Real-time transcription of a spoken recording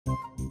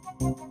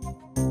Talk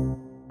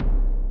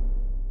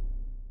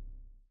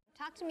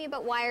to me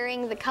about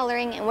wiring, the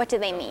coloring, and what do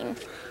they mean?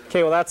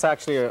 Okay, well that's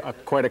actually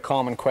quite a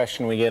common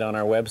question we get on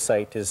our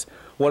website is,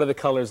 what are the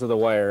colors of the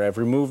wire? I've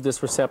removed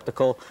this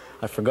receptacle,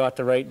 I forgot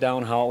to write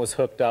down how it was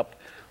hooked up,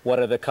 what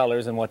are the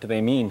colors and what do they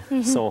mean?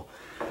 So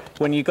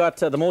when you got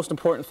the most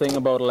important thing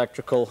about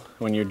electrical,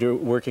 when you're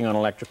working on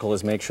electrical,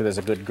 is make sure there's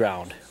a good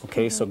ground.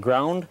 Okay, so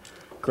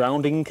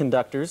grounding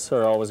conductors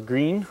are always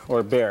green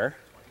or bare.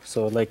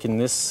 So like in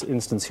this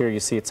instance here, you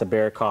see it's a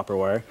bare copper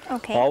wire.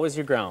 Okay. Always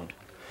your ground.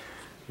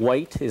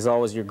 White is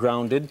always your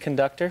grounded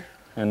conductor,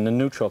 and the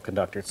neutral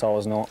conductor. It's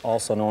always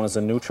also known as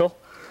a neutral.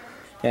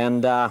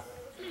 And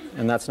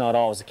that's not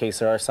always the case.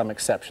 There are some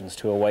exceptions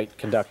to a white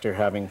conductor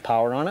having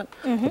power on it.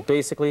 But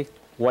basically,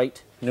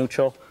 white,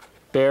 neutral,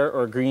 bare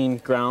or green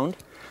ground.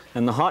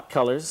 And the hot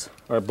colors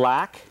are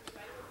black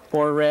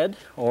or red,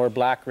 or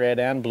black, red,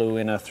 and blue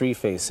in a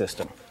three-phase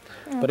system.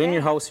 But in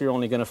your house, you're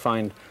only going to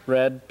find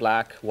red,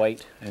 black,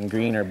 white, and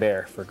green or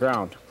bare for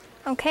ground.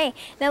 Okay,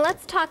 now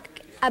let's talk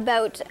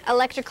about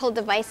electrical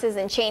devices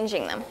and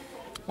changing them.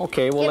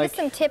 Okay, well, Give us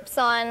some tips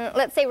on,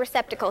 let's say,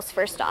 receptacles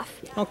first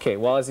off. Okay,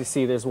 well, as you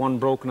see, there's one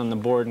broken on the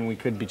board, and we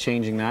could be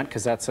changing that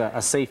because that's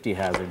a safety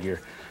hazard.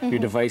 Your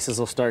devices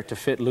will start to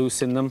fit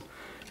loose in them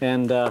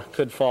and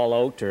could fall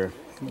out or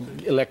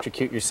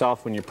electrocute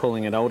yourself when you're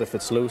pulling it out if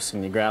it's loose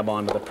and you grab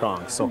onto the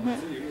prong. So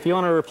if you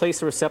want to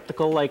replace a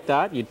receptacle like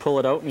that, you'd pull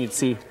it out and you'd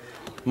see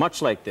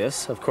much like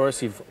this. Of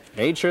course, you've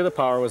made sure the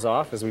power was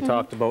off, as we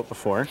talked about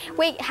before.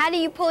 Wait, how do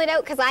you pull it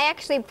out? Because I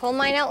actually pull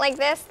mine out like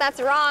this. That's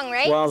wrong,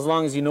 right? Well, as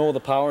long as you know the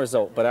power's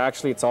out. But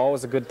actually, it's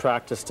always a good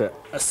practice to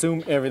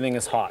assume everything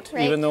is hot.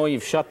 Right. Even though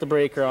you've shut the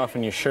breaker off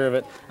and you're sure of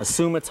it,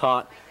 assume it's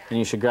hot, and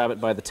you should grab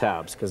it by the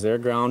tabs, because they're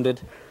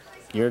grounded,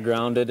 you're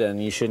grounded,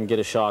 and you shouldn't get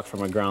a shock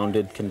from a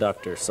grounded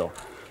conductor. So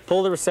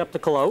pull the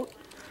receptacle out.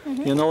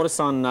 You'll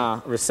notice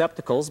on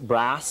receptacles,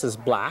 brass is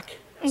black,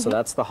 so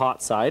that's the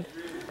hot side.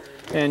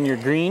 And your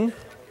green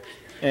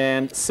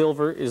and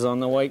silver is on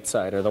the white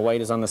side, or the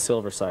white is on the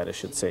silver side, I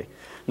should say.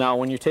 Now,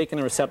 when you're taking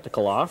a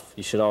receptacle off,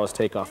 you should always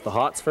take off the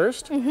hots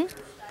first,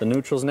 the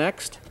neutrals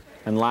next,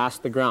 and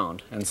last the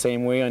ground. And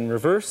same way in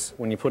reverse,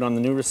 when you put on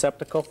the new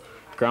receptacle,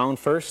 ground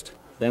first,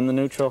 then the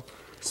neutral,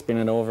 spin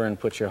it over and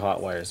put your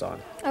hot wires on.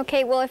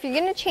 Okay, well, if you're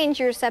going to change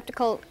your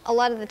receptacle, a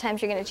lot of the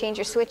times you're going to change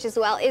your switch as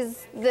well.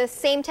 Is the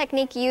same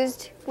technique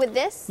used with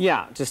this?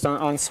 Yeah, just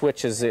on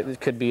switches, it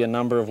could be a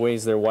number of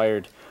ways they're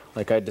wired,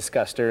 like I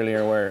discussed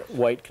earlier, where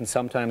white can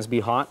sometimes be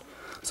hot.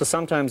 So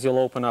sometimes you'll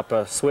open up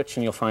a switch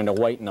and you'll find a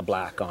white and a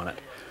black on it.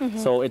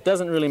 So it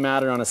doesn't really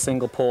matter on a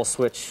single pole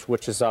switch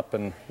which is up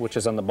and which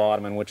is on the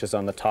bottom and which is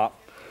on the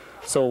top.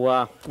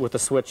 So with a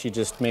switch, you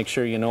just make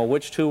sure you know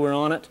which two were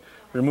on it,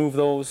 remove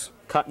those,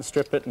 cut and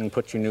strip it, and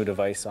put your new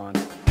device on.